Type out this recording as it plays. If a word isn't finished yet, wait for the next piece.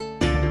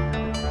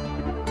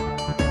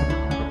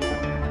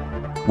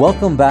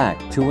Welcome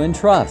back to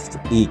Entrust,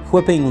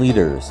 Equipping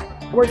Leaders.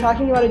 We're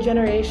talking about a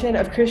generation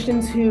of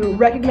Christians who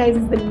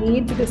recognizes the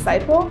need to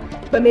disciple,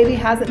 but maybe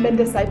hasn't been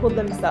discipled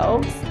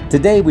themselves.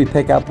 Today we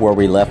pick up where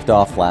we left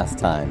off last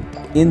time,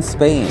 in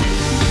Spain.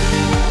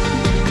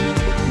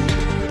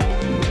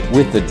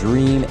 With the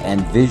dream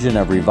and vision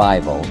of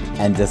revival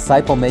and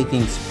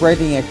disciple-making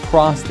spreading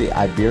across the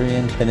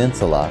Iberian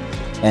Peninsula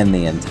and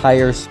the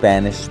entire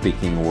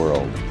Spanish-speaking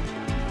world.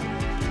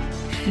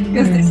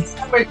 Because this is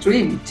our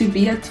dream, to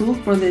be a tool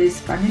for the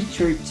Spanish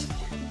church,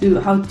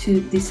 to how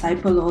to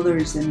disciple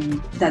others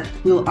and that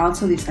will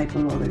also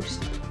disciple others.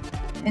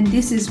 And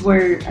this is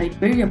where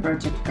Iberia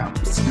Project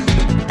comes.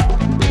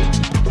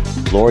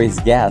 Lori's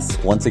guests,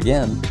 once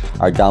again,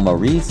 are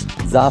Damaris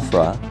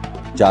Zafra,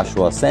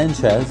 Joshua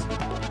Sanchez,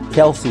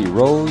 Kelsey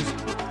Rose,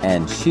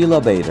 and Sheila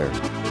Bader.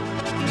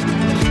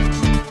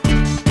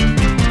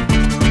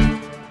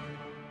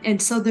 And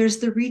so there's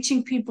the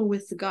reaching people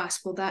with the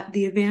gospel, that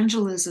the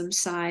evangelism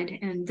side,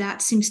 and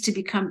that seems to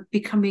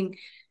becoming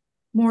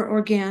more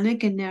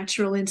organic and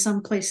natural in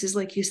some places,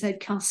 like you said,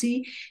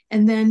 Kelsey.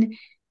 And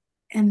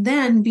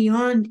then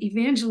beyond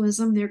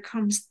evangelism, there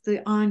comes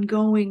the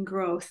ongoing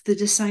growth, the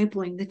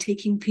discipling, the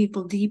taking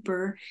people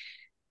deeper.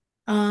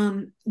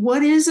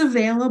 What is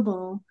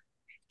available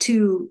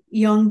to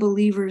young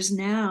believers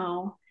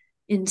now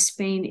in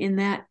Spain in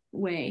that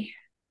way?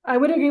 I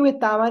would agree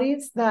with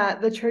Damaris that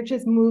the church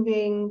is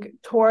moving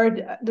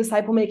toward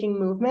disciple-making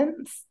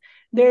movements.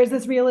 There's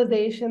this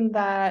realization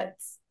that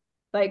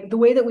the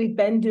way that we've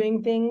been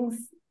doing things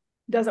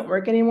doesn't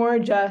work anymore,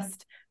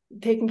 just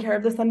taking care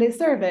of the Sunday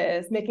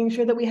service, making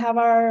sure that we have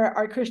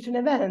our Christian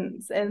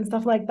events and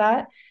stuff like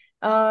that,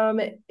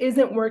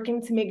 isn't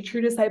working to make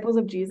true disciples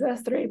of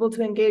Jesus. They're able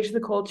to engage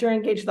the culture,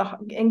 engage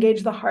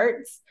the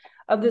hearts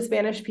of the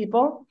Spanish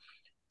people.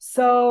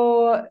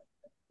 So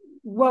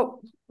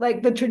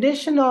the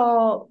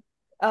traditional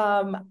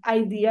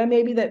idea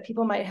maybe that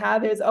people might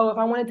have is, if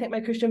I want to take my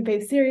Christian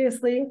faith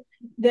seriously,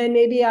 then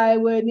maybe I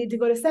would need to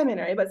go to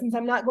seminary. But since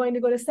I'm not going to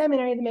go to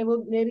seminary,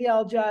 then maybe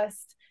I'll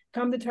just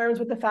come to terms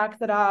with the fact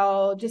that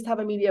I'll just have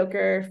a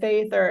mediocre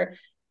faith or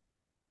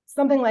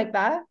something like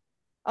that.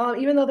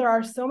 Even though there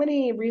are so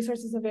many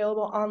resources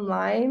available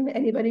online,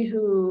 anybody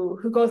who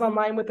goes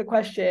online with a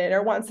question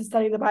or wants to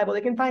study the Bible,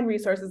 they can find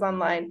resources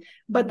online.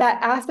 But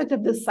that aspect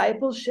of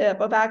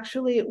discipleship, of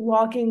actually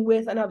walking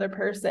with another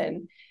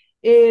person,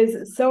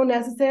 is so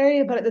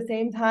necessary. But at the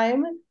same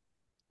time,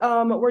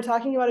 we're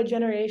talking about a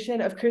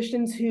generation of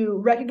Christians who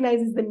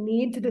recognizes the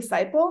need to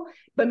disciple,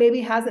 but maybe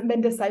hasn't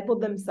been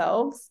discipled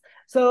themselves.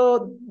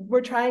 So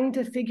we're trying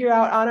to figure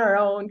out on our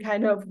own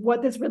kind of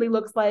what this really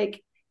looks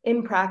like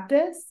in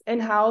practice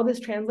and how this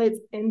translates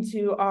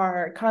into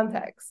our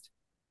context.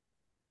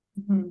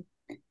 Mm-hmm.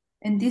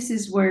 And this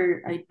is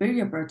where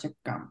Iberia Project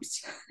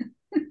comes.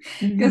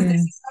 Because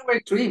this is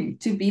our dream,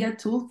 to be a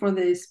tool for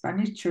the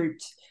Spanish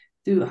church,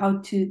 to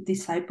how to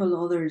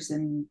disciple others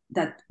and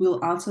that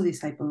will also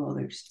disciple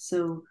others.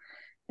 So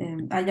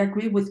I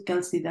agree with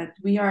Kelsey that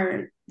we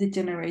are the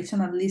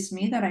generation, at least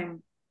me, that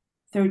I'm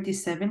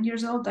 37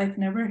 years old. I've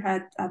never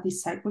had a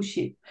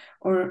discipleship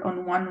or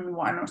on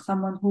one-on-one or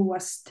someone who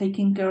was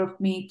taking care of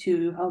me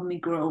to help me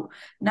grow.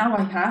 Now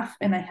I have,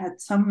 and I had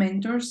some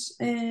mentors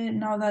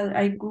now that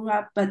I grew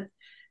up, but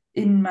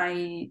in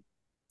my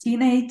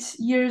teenage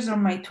years or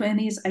my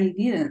 20s, I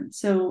didn't.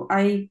 So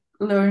I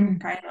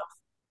learned kind of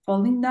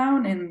falling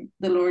down, and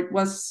the Lord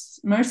was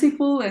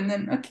merciful, and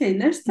then, okay,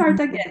 let's start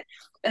again.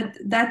 But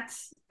that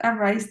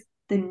arised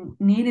the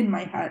need in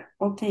my heart.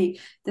 Okay,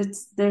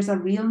 there's a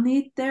real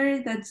need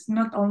there. That's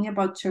not only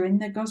about sharing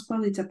the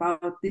gospel, it's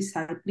about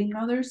discipling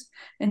others.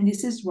 And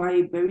this is why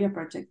Iberia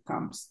Project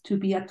comes, to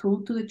be a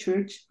tool to the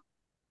church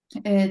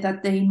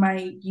that they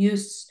might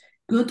use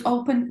good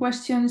open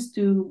questions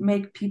to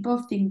make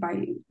people think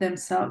by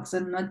themselves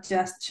and not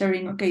just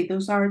sharing, okay,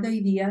 those are the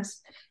ideas.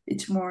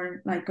 It's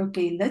more like,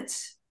 okay,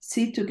 let's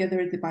see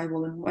together the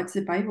Bible and what's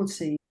the Bible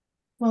say.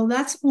 Well,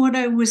 that's what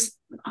I was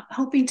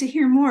hoping to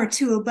hear more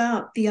too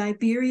about the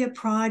Iberia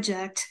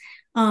Project.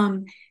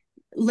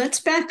 Let's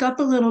back up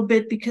a little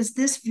bit, because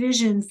this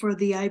vision for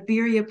the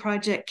Iberia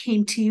Project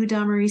came to you,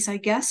 Damaris, I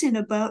guess, in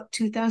about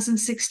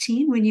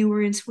 2016 when you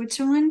were in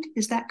Switzerland.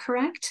 Is that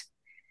correct?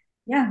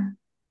 Yeah.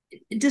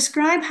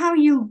 Describe how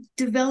you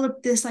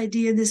developed this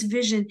idea, this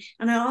vision.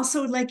 And I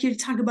also would like you to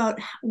talk about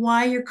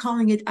why you're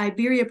calling it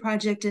Iberia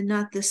Project and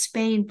not the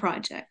Spain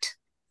Project.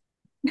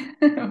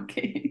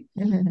 Okay.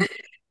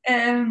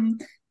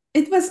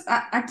 It was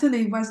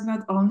actually, it was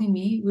not only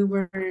me. We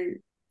were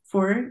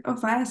 4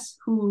 of us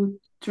who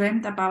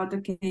dreamt about,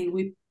 okay,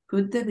 we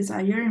put the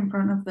desire in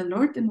front of the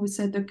Lord and we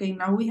said, okay,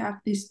 now we have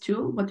this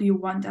tool. What do you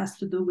want us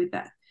to do with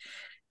that?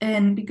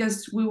 And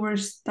because we were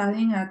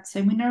studying at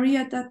seminary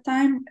at that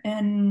time,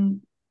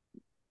 and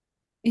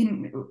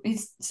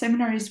it's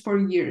seminaries for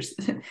years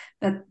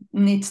that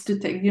needs to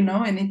take,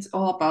 and it's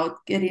all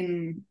about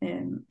getting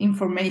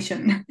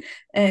information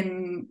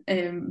and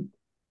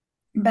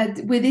But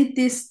we did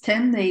this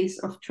 10 days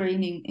of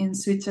training in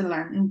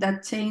Switzerland, and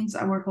that changed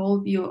our whole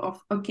view of,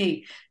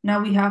 okay,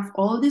 now we have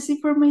all this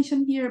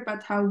information here,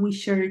 but how we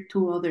share it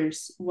to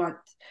others,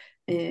 what's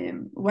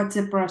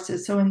the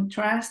process. So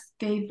Entrust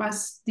gave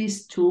us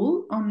this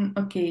tool on,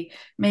 okay,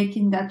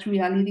 making that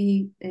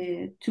reality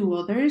to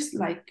others,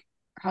 like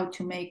how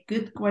to make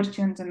good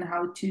questions and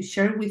how to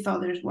share with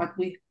others what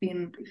we've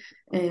been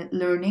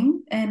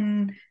learning.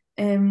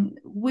 And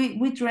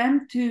we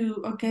dreamt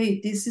to, okay,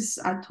 this is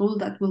a tool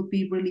that will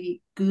be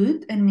really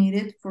good and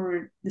needed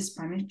for the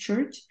Spanish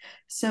church.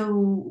 So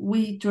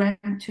we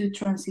dreamt to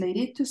translate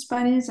it to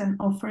Spanish and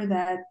offer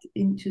that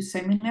into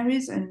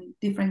seminaries and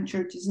different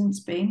churches in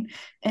Spain,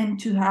 and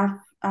to have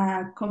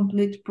a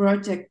complete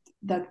project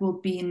that will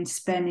be in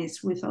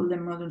Spanish with all the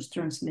modules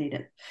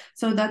translated.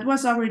 So that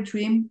was our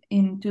dream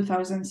in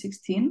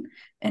 2016.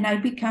 And I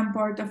became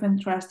part of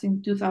Entrust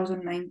in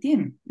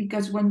 2019,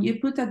 because when you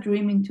put a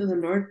dream into the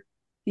Lord,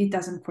 he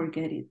doesn't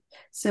forget it.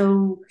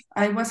 So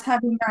I was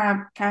having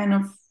a kind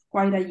of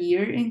quite a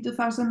year in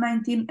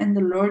 2019, and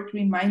the Lord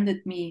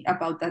reminded me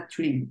about that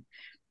dream.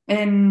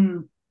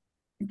 And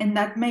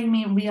that made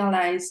me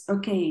realize,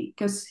 okay,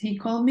 because he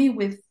called me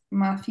with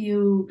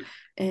Matthew,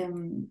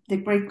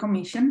 the Great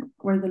Commission,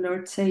 where the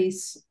Lord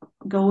says,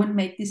 go and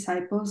make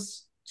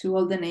disciples to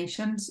all the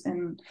nations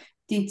and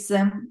teach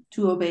them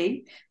to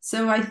obey.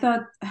 So I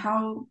thought,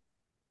 how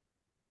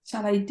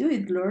shall I do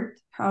it, Lord?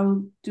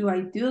 How do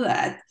I do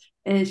that?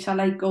 Shall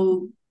I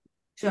go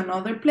to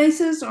another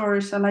places, or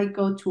shall I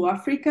go to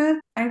Africa?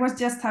 I was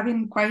just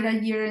having quite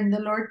a year, and the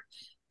Lord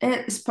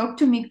spoke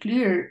to me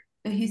clear.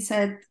 He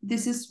said,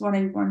 this is what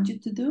I want you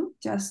to do.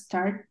 Just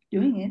start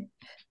doing it.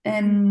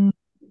 And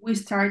we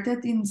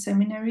started in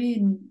seminary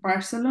in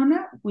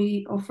Barcelona.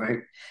 We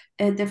offered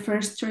the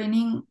first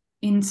training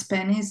in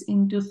Spanish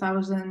in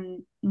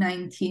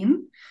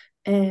 2019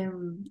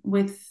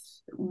 with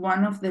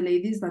one of the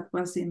ladies that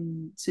was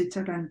in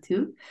Switzerland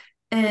too.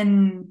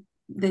 And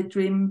the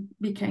dream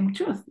became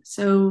truth.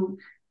 So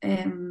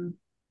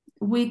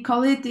we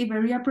call it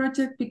Iberia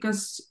Project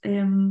because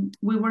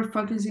we were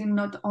focusing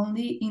not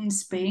only in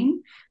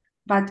Spain,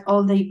 but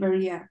all the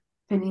Iberia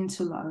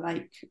Peninsula,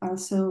 like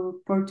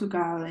also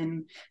Portugal.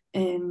 And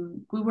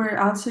we were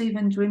also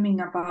even dreaming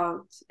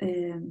about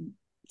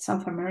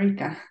South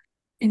America.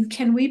 And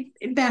can we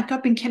back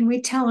up and can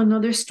we tell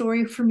another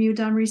story from you,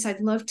 Damaris?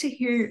 I'd love to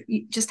hear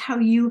just how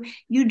you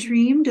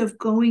dreamed of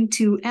going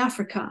to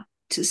Africa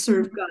to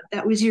serve God.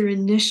 That was your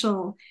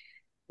initial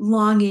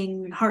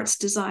longing, heart's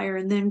desire,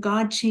 and then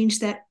God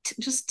changed that.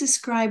 Just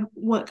describe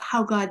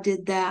how God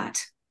did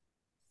that.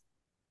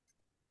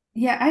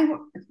 Yeah,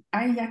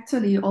 I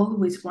actually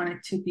always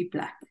wanted to be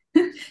black,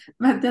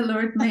 but the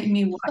Lord made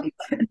me white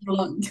and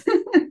blonde.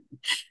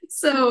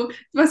 So it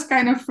was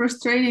kind of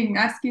frustrating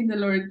asking the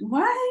Lord,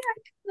 why I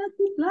cannot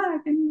be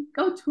black and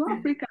go to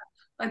Africa?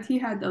 But he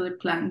had other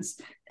plans.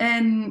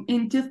 And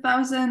in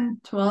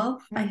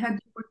 2012, I had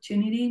the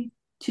opportunity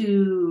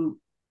to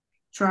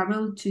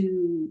travel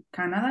to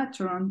Canada,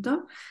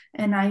 Toronto,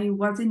 and I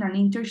was in an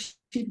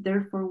internship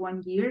there for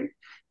 1 year.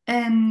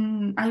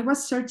 And I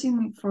was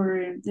searching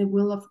for the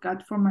will of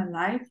God for my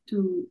life,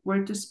 to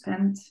where to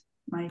spend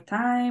my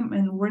time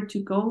and where to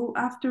go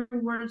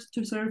afterwards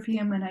to serve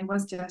him. And I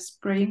was just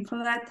praying for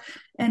that.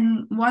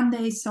 And one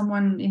day,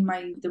 someone in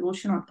my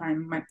devotional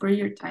time, my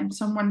prayer time,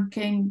 someone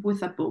came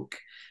with a book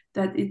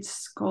that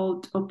it's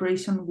called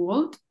Operation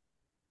World.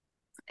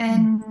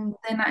 And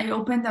then I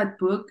opened that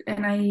book,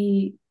 and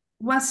I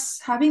was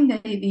having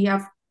the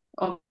idea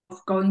of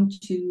going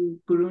to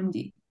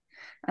Burundi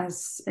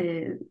as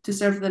to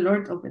serve the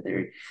Lord over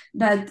there.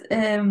 But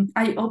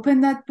I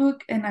opened that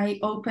book, and I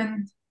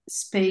opened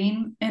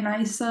Spain, and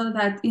I saw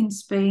that in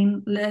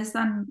Spain less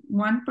than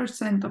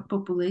 1% of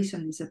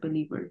population is a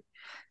believer.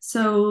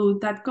 So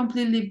that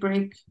completely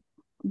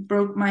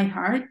broke my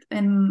heart,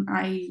 and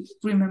I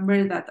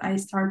remember that I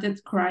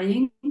started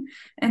crying,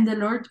 and the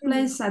Lord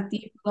placed a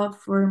deep love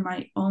for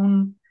my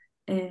own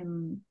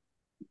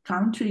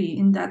country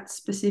in that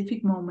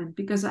specific moment,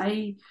 because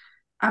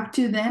up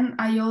to then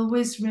I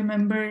always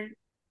remember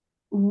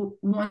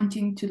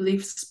wanting to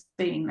leave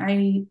Spain.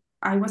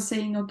 I was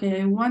saying,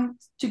 okay, I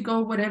want to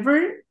go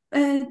wherever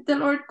the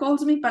Lord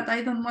calls me, but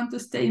I don't want to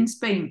stay in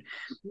Spain.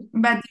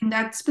 But in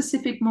that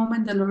specific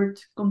moment, the Lord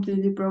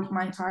completely broke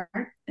my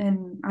heart,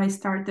 and I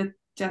started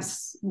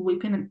just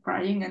weeping and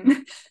crying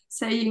and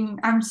saying,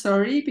 I'm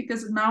sorry,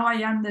 because now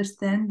I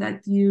understand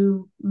that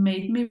you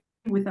made me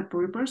with a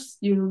purpose.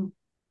 You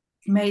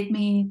made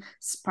me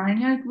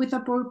Spaniard with a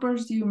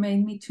purpose. You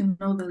made me to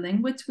know the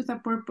language with a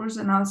purpose,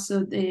 and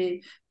also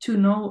to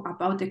know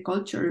about the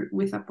culture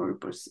with a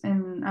purpose.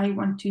 And I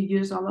want to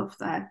use all of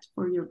that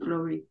for your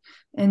glory.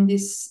 And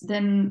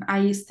then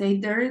I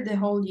stayed there the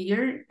whole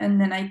year,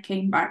 and then I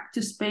came back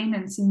to Spain,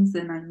 and since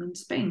then I'm in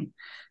Spain.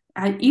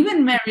 I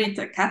even married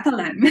a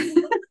Catalan.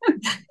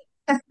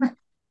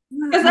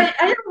 Because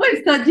I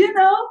always thought,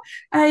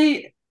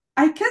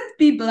 I can't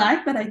be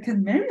black, but I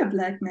can marry a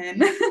black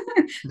man.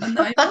 And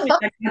I married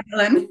a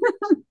Catalan.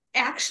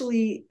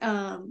 Actually,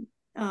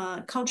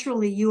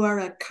 culturally, you are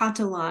a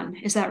Catalan.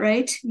 Is that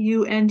right?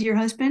 You and your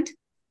husband?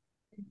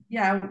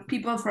 Yeah,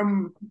 people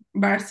from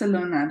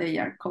Barcelona, they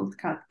are called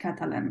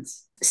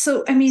Catalans.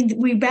 So, I mean,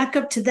 we back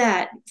up to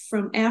that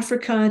from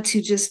Africa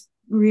to just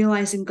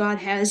realizing God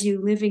has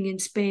you living in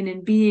Spain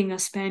and being a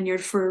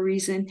Spaniard for a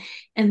reason.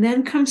 And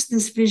then comes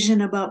this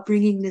vision about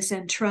bringing this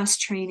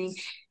entrust training.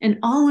 And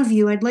all of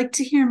you, I'd like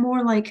to hear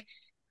more like,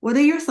 what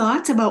are your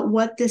thoughts about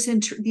what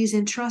these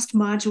entrust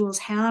modules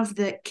have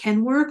that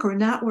can work or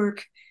not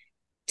work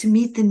to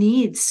meet the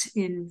needs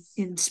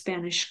in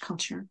Spanish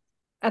culture?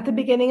 At the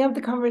beginning of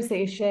the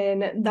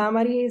conversation,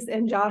 Damaris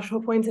and Joshua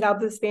pointed out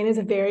that Spain is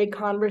a very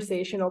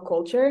conversational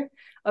culture,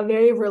 a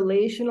very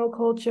relational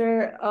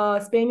culture.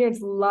 Spaniards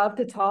love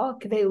to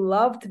talk. They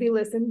love to be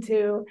listened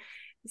to.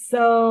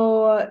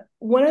 So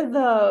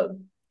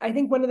I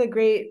think one of the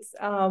great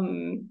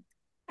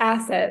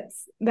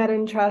assets that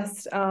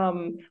Entrust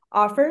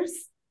offers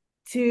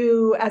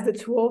as a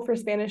tool for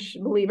Spanish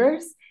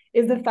believers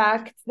is the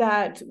fact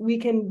that we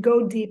can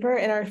go deeper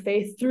in our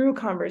faith through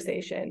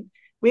conversation.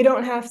 We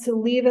don't have to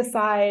leave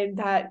aside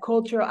that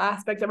cultural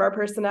aspect of our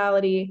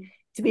personality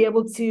to be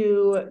able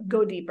to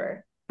go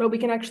deeper, but we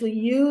can actually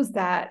use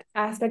that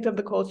aspect of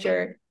the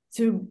culture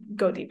to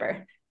go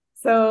deeper.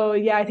 So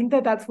yeah, I think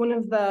that's one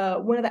of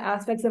the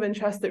aspects of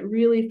Entrust that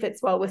really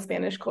fits well with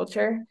Spanish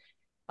culture.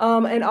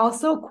 And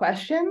also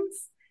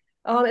questions,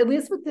 at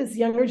least with this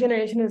younger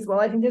generation as well,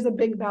 I think there's a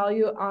big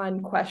value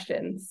on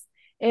questions.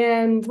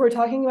 And we're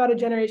talking about a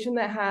generation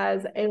that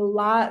has a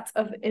lot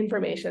of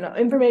information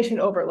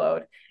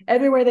overload.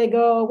 Everywhere they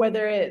go,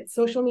 whether it's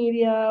social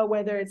media,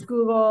 whether it's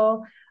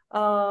Google,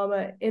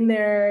 in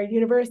their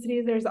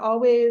universities, there's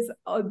always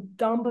a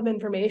dump of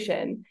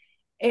information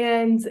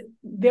and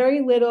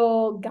very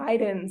little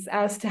guidance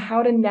as to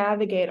how to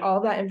navigate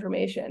all that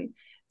information.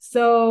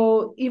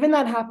 So even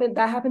that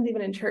happens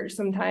even in church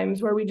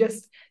sometimes, where we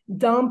just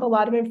dump a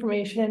lot of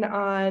information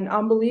on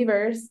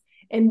unbelievers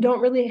and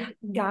don't really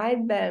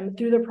guide them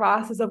through the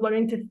process of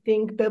learning to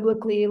think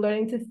biblically,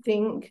 learning to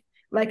think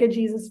like a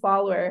Jesus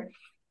follower.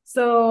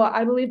 So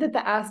I believe that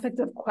the aspect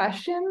of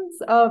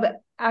questions, of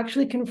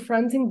actually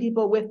confronting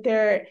people with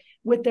their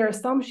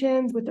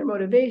assumptions, with their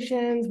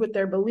motivations, with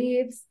their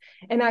beliefs,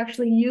 and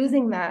actually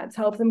using that to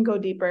help them go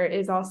deeper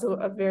is also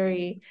a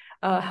very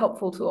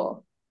helpful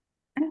tool.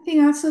 I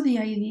think also the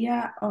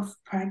idea of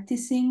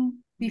practicing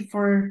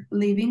before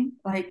leaving,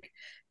 like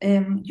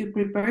you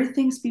prepare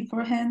things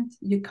beforehand,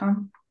 you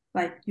come,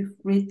 like you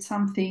read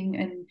something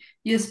and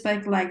you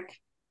expect like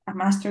a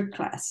master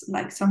class,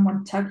 like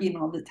someone talking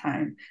all the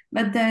time.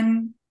 But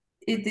then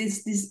it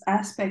is this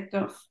aspect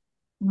of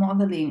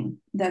modeling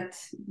that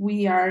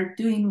we are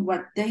doing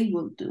what they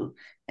will do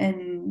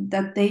and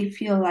that they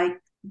feel like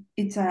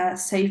it's a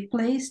safe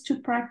place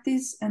to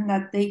practice and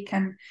that they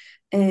can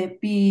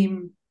be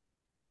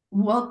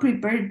well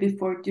prepared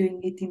before doing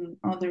it in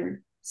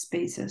other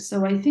spaces.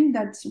 So I think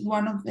that's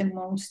one of the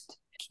most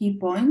key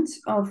points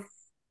of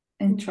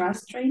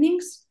Entrust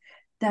trainings,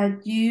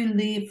 that you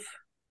leave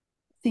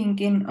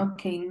thinking,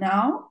 okay,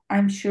 now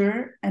I'm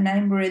sure and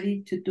I'm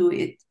ready to do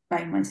it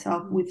by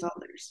myself with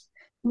others.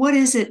 What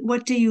is it?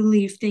 What do you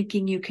leave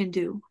thinking you can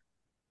do?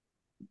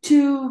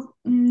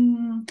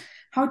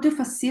 How to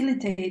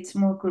facilitate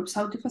small groups,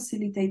 how to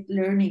facilitate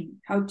learning,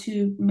 how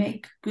to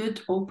make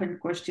good open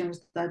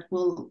questions that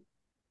will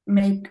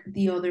make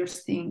the others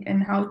think,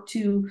 and how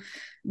to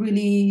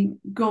really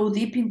go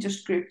deep into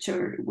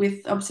scripture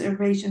with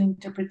observation,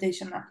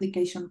 interpretation,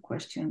 application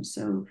questions.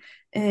 So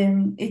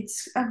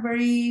it's a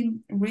very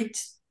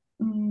rich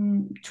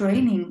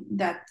training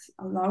that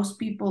allows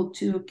people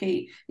to,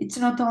 okay, it's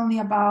not only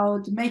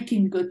about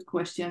making good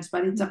questions,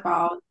 but it's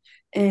about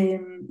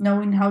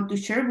knowing how to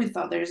share with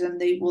others, and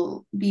they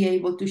will be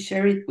able to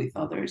share it with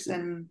others.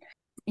 And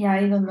yeah,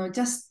 I don't know,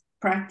 just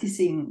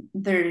practicing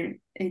there,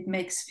 it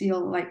makes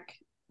feel like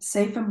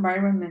safe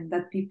environment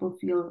that people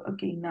feel,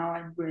 okay, now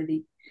I'm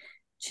ready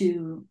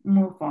to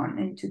move on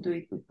and to do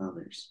it with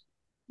others.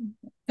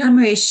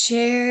 Marie,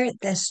 share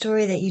the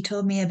story that you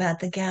told me about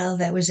the gal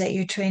that was at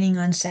your training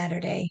on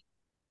Saturday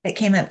that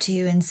came up to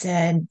you and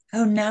said,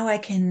 oh, now I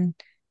can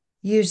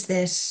use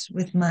this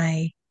with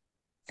my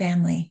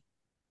family.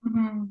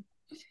 Mm-hmm.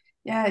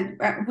 Yeah,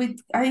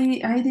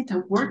 I did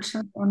a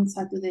workshop on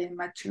Saturday in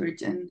my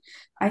church, and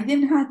I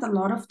didn't have a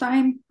lot of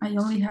time. I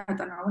only had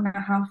an hour and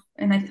a half,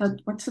 and I thought,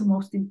 what's the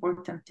most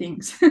important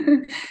things?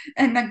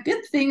 And a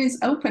good thing is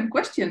open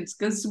questions,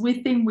 because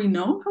we think we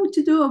know how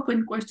to do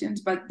open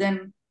questions, but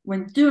then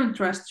when doing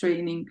trust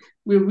training,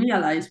 we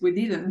realize we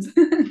didn't.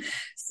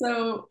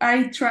 So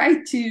I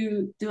tried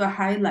to do a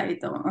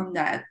highlight on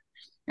that.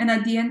 And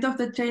at the end of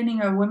the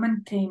training, a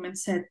woman came and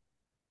said,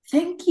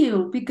 thank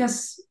you,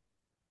 because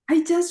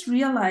I just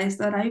realized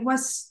that I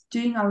was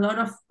doing a lot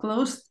of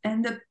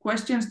closed-ended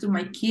questions to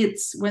my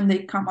kids when they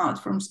come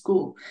out from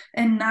school.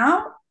 And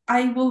now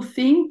I will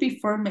think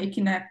before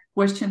making a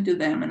question to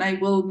them, and I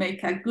will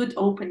make a good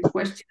open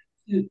question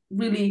to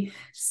really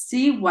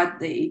see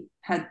what they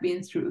had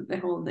been through the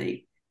whole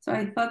day. So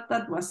I thought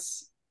that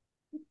was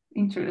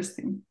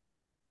interesting.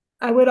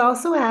 I would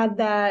also add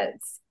that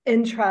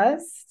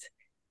Entrust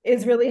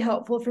is really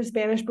helpful for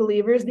Spanish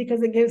believers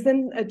because it gives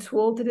them a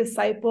tool to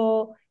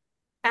disciple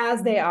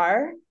as they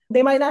are.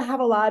 They might not have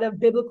a lot of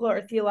biblical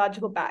or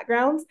theological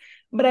backgrounds,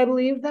 but I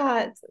believe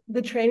that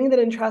the training that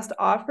Entrust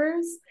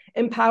offers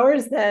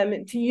empowers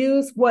them to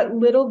use what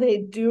little they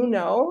do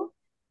know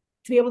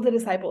to be able to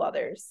disciple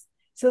others.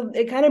 So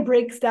it kind of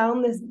breaks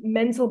down this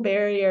mental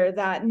barrier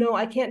that, no,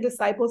 I can't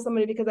disciple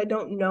somebody because I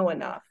don't know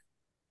enough.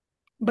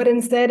 But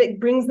instead, it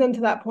brings them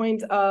to that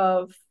point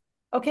of,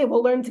 okay,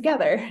 we'll learn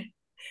together.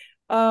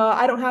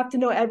 I don't have to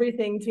know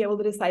everything to be able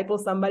to disciple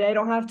somebody. I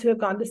don't have to have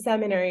gone to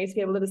seminary to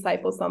be able to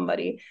disciple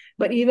somebody.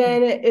 But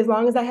even as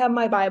long as I have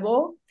my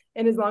Bible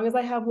and as long as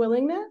I have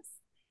willingness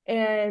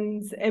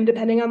and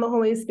depending on the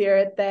Holy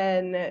Spirit,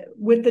 then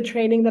with the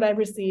training that I've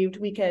received,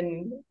 we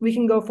can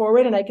go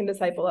forward and I can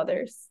disciple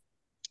others.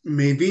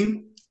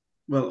 Maybe,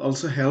 well,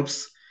 also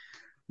helps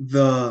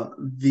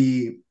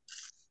the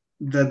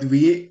that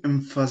we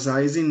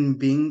emphasize in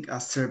being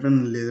a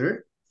servant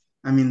leader.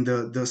 I mean,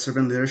 the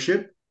servant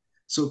leadership.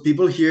 So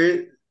people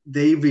here,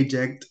 they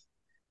reject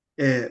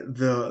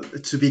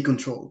the to be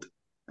controlled.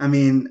 I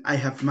mean, I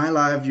have my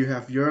life, you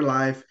have your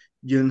life.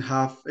 You don't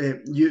have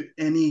you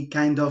any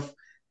kind of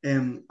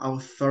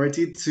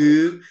authority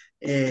to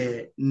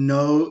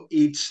know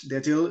each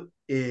detail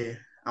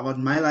about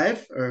my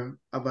life or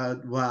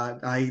about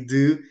what I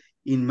do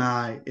in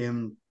my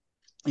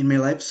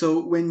life.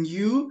 So when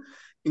you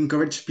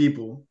encourage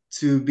people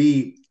to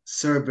be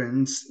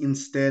servants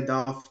instead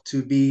of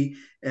to be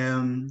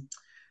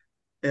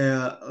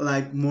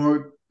like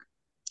more,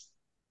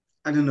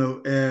 I don't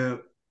know,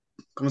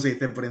 ¿cómo se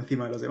dice por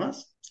encima de los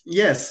demás?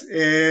 Yes,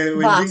 when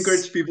you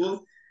encourage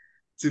people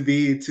to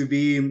be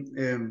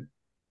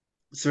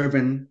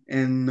servant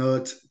and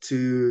not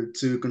to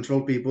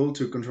control people,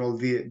 to control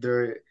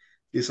their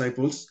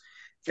disciples,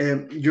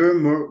 you're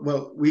more,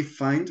 well, we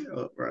find,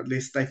 or at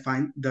least I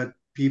find, that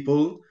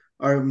people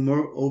are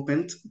more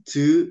open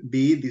to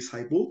be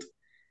discipled,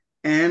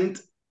 and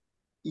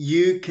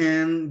you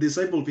can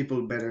disciple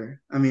people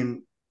better. I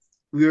mean,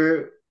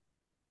 we're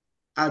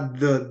at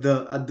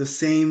the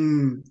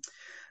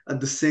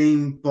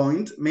same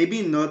point,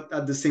 maybe not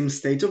at the same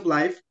stage of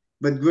life,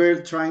 but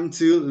we're trying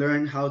to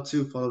learn how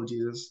to follow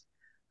Jesus.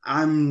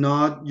 I'm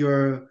not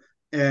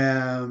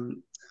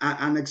an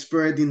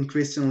expert in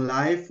Christian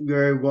life.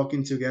 We're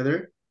walking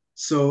together.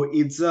 So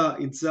it's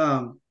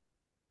a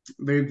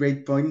very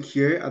great point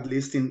here, at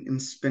least in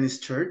Spanish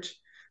church,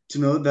 to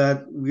know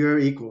that we are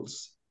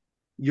equals.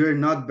 You're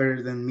not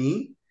better than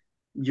me.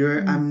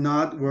 I'm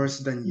not worse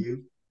than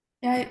you.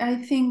 Yeah, I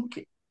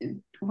think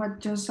what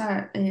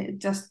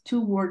just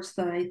two words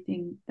that I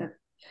think that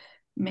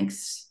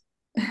makes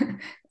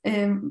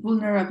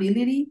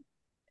vulnerability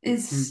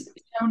is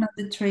shown at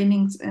the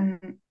trainings,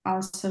 and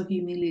also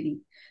humility,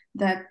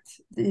 that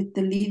the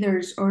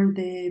leaders or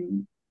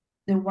the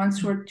ones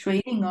who are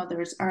training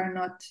others are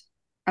not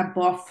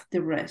above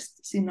the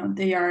rest,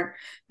 they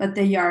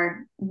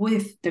are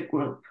with the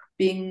group,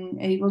 being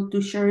able to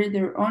share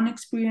their own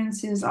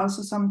experiences,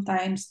 also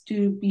sometimes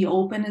to be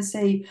open and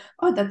say,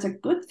 oh, that's a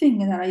good thing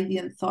that I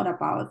didn't thought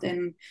about,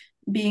 and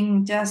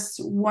being just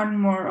one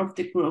more of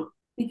the group,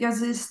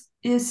 because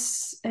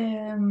it's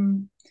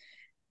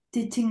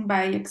teaching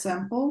by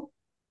example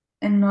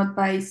and not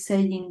by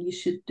saying you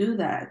should do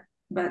that,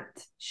 but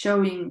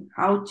showing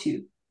how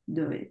to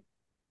do it.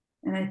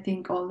 And I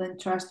think all the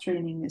trust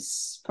training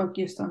is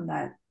focused on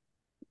that.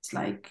 It's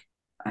like,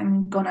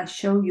 I'm gonna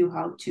show you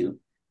how to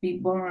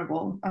be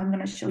vulnerable. I'm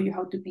gonna show you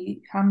how to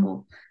be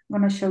humble. I'm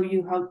gonna show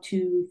you how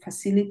to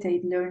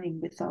facilitate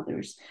learning with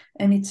others.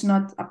 And it's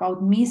not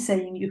about me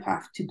saying you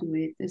have to do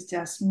it. It's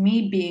just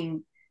me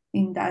being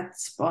in that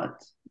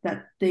spot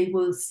that they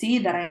will see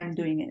that I'm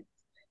doing it.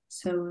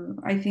 So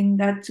I think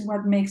that's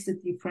what makes the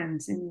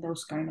difference in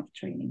those kind of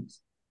trainings.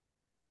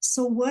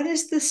 So what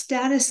is the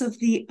status of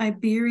the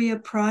Iberia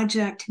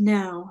project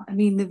now? I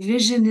mean, the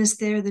vision is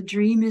there, the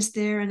dream is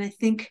there, and I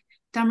think,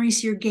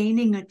 Damaris, you're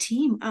gaining a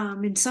team.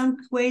 In some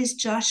ways,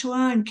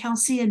 Joshua and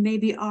Kelsey and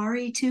maybe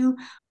Ari too.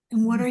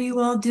 And what are you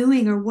all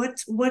doing, or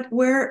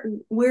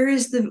where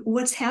is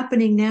what's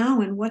happening now,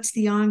 and what's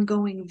the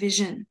ongoing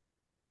vision?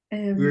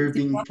 We're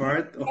being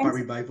part of a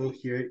revival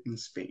here in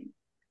Spain.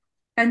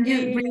 And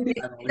you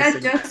repeat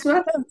that,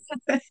 Joshua?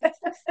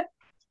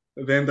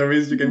 Then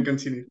Doris, you can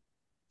continue.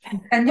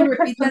 Can you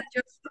repeat that,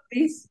 Joshua,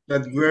 please?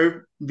 That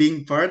we're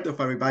being part of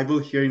a revival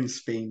here in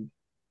Spain.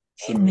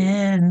 So,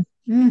 amen.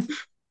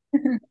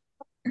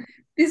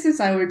 This is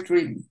our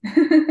dream.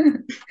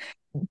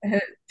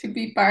 To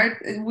be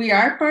part, we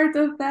are part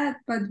of that,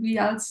 but we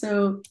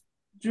also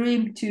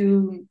dream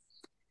to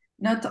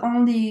not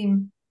only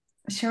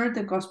share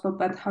the gospel,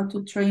 but how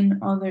to train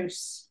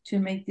others to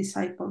make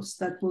disciples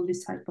that will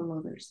disciple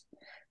others.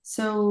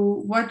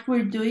 So what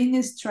we're doing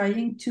is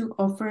trying to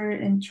offer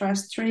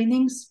entrust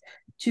trainings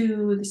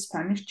to the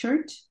Spanish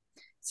church.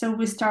 So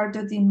we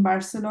started in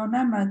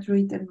Barcelona,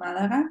 Madrid, and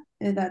Malaga,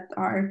 that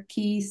are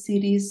key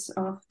cities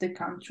of the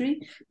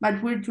country,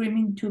 but we're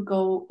dreaming to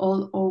go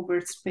all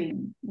over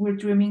Spain. We're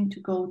dreaming to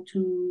go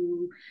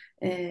to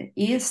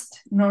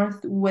east, north,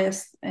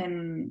 west,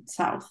 and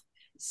south.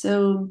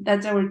 So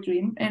that's our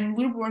dream, and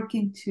we're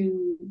working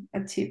to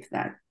achieve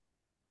that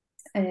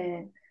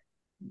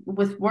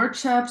with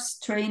workshops,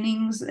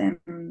 trainings,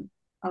 and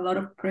a lot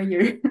of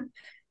prayer.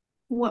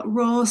 What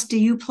roles do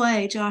you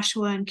play,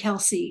 Joshua and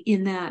Kelsey,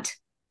 in that?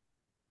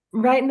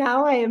 Right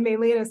now, I am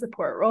mainly in a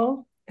support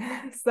role.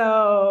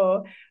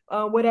 So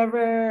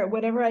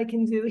whatever I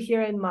can do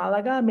here in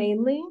Malaga,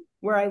 mainly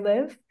where I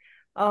live,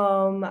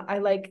 I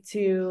like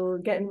to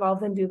get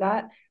involved and do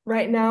that.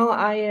 Right now,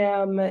 I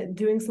am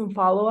doing some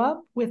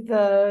follow-up with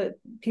the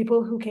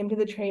people who came to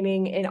the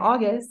training in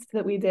August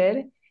that we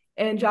did.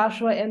 And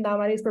Joshua and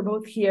Damaris were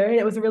both here. And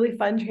it was a really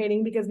fun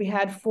training because we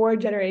had 4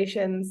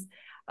 generations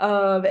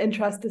of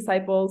Entrust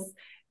disciples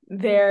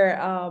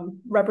there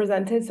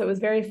represented. So it was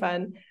very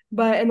fun.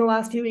 But in the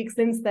last few weeks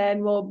since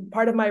then, well,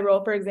 part of my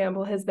role, for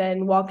example, has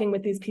been walking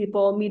with these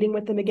people, meeting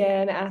with them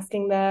again,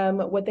 asking them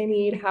what they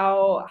need,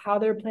 how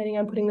they're planning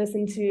on putting this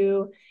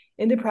into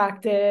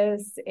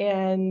practice,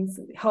 and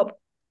help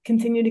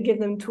continue to give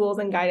them tools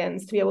and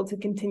guidance to be able to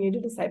continue to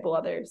disciple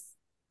others.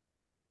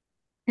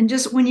 And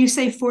just when you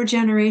say 4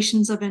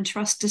 generations of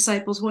Entrust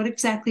disciples, what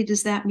exactly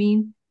does that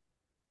mean?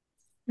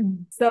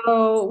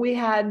 So we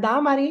had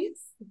Damaris,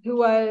 who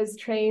was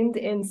trained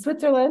in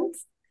Switzerland,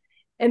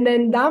 and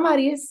then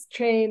Damaris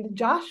trained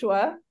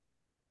Joshua.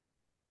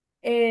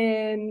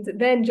 And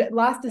then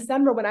last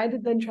December, when I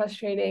did the Entrust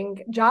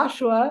training,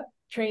 Joshua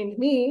trained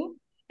me.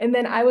 And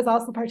then I was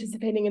also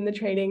participating in the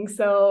training.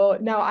 So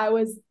now I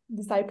was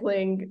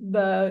discipling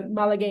the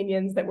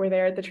Malagueñans that were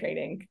there at the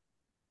training.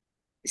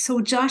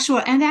 So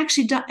Joshua, and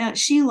actually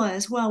Sheila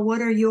as well,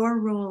 what are your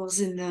roles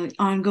in the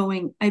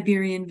ongoing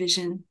Iberian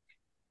Vision?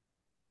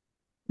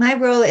 My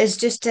role is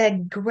just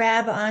to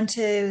grab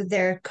onto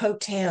their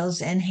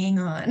coattails and hang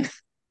on.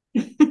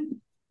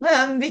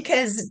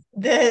 Because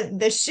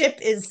the ship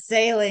is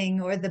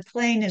sailing or the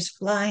plane is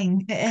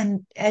flying,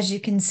 and as you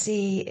can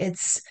see,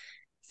 it's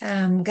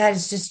God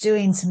is just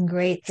doing some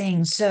great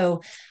things.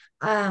 So,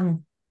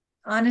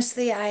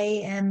 honestly, I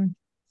am,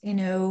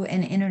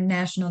 an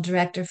international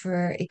director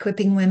for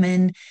equipping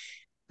women,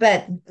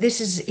 but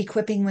this is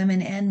equipping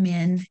women and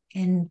men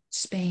in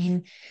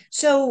Spain.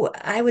 So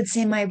I would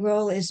say my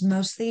role is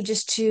mostly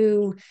just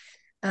to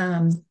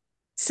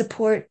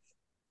support,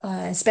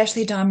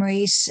 especially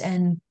Damaris,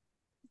 and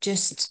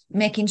just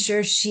making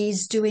sure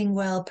she's doing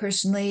well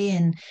personally,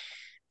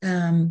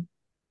 and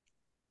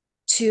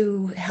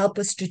to help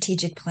with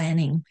strategic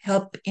planning,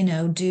 help,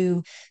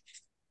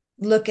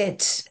 look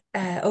at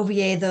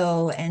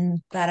Oviedo and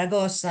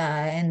Zaragoza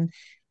and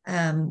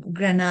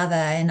Granada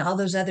and all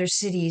those other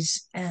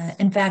cities.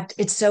 In fact,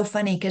 it's so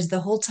funny because the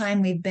whole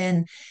time we've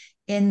been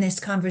in this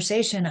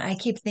conversation, I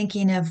keep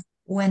thinking of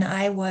when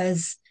I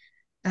was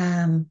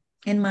in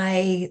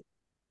my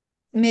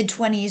mid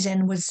 20s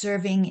and was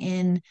serving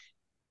in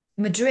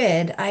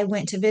Madrid. I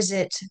went to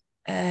visit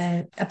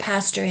a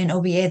pastor in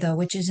Oviedo,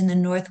 which is in the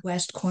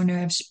northwest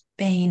corner of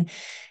Spain,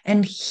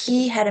 and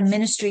he had a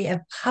ministry of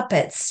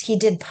puppets. He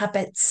did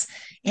puppets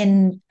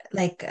in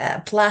like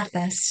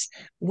plazas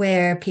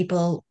where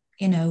people,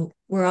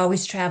 were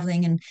always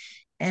traveling,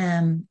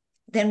 and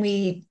then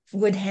we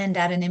would hand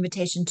out an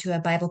invitation to a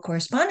Bible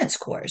correspondence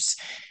course.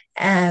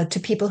 To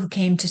people who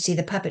came to see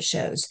the puppet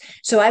shows.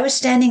 So I was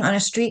standing on a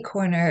street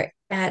corner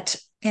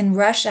in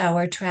rush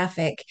hour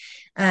traffic,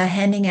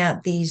 handing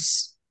out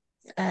these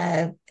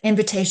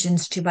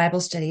invitations to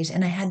Bible studies,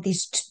 and I had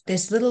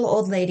this little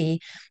old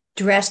lady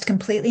dressed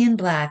completely in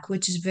black,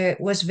 which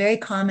was very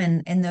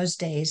common in those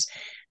days.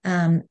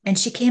 And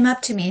she came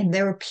up to me, and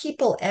there were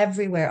people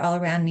everywhere all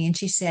around me, and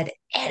she said,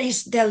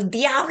 "Eres del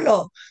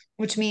diablo,"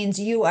 which means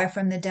you are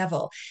from the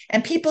devil.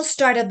 And people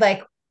started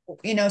like,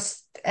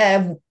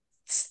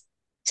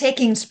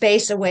 taking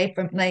space away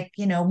from, like,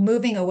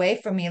 moving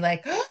away from me,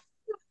 like,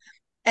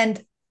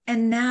 and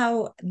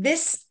now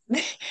this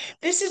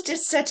this is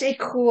just such a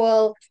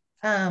cool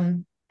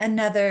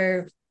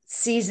another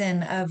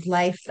season of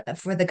life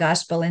for the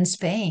gospel in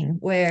Spain,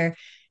 where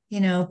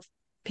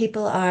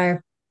people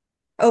are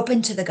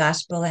open to the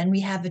gospel, and we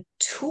have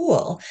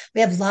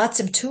lots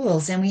of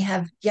tools, and we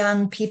have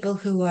young people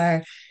who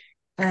are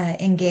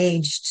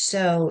engaged.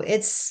 So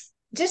it's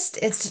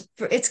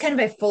kind of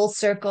a full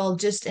circle,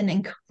 just an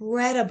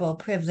incredible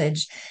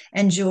privilege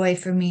and joy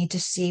for me to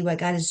see what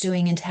God is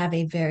doing and to have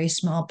a very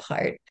small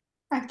part.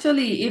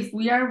 Actually, if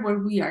we are where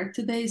we are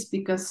today, it's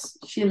because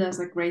Sheila's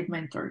a great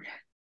mentor.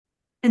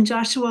 And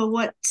Joshua,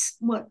 what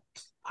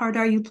part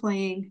are you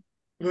playing?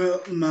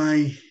 Well,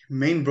 my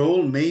main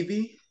role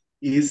maybe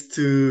is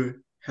to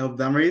help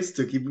Damaris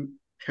to keep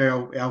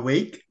her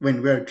awake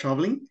when we are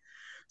traveling.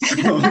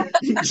 So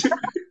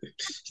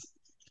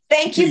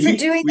Thank you for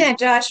doing that,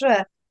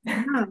 Joshua.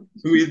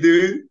 we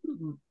do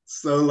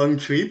so long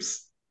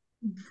trips,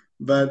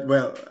 but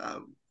well,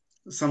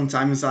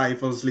 sometimes I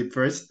fall asleep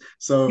first.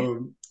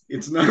 So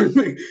it's not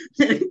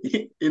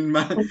in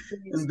my.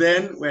 And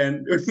then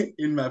when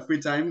in my free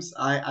times,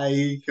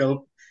 I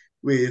help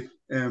with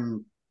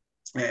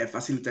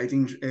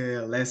facilitating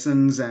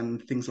lessons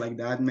and things like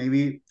that.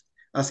 Maybe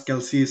as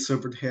Kelsey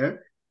support her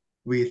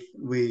with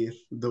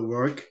the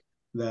work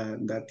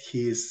that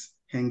he's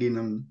hanging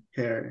on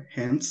her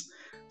hands.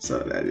 So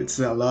that it's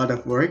a lot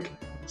of work.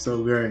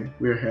 So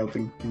we're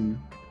helping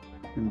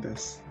in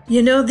this.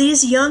 You know,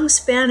 these young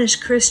Spanish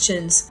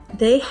Christians,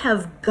 they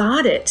have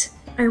got it.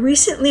 I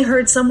recently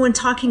heard someone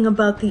talking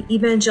about the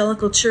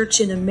evangelical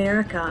church in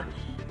America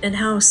and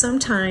how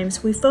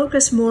sometimes we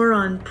focus more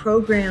on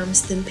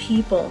programs than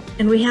people,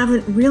 and we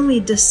haven't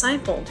really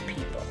discipled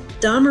people.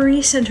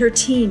 Damaris and her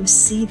team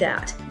see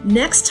that.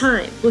 Next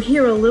time, we'll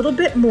hear a little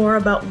bit more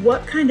about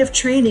what kind of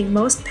training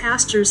most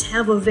pastors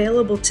have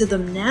available to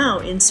them now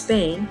in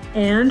Spain,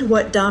 and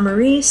what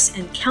Damaris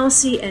and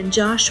Kelsey and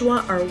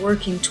Joshua are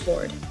working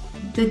toward.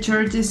 The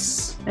church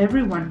is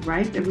everyone,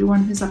 right?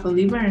 Everyone who's a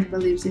believer and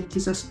believes in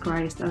Jesus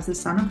Christ as the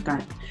Son of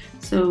God.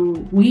 So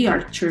we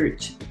are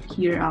church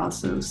here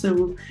also.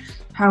 So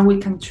how we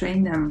can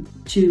train them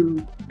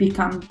to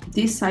become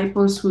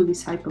disciples who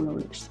disciple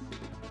others.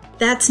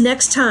 That's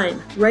next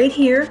time, right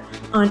here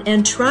on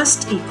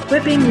Entrust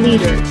Equipping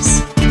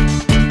Leaders.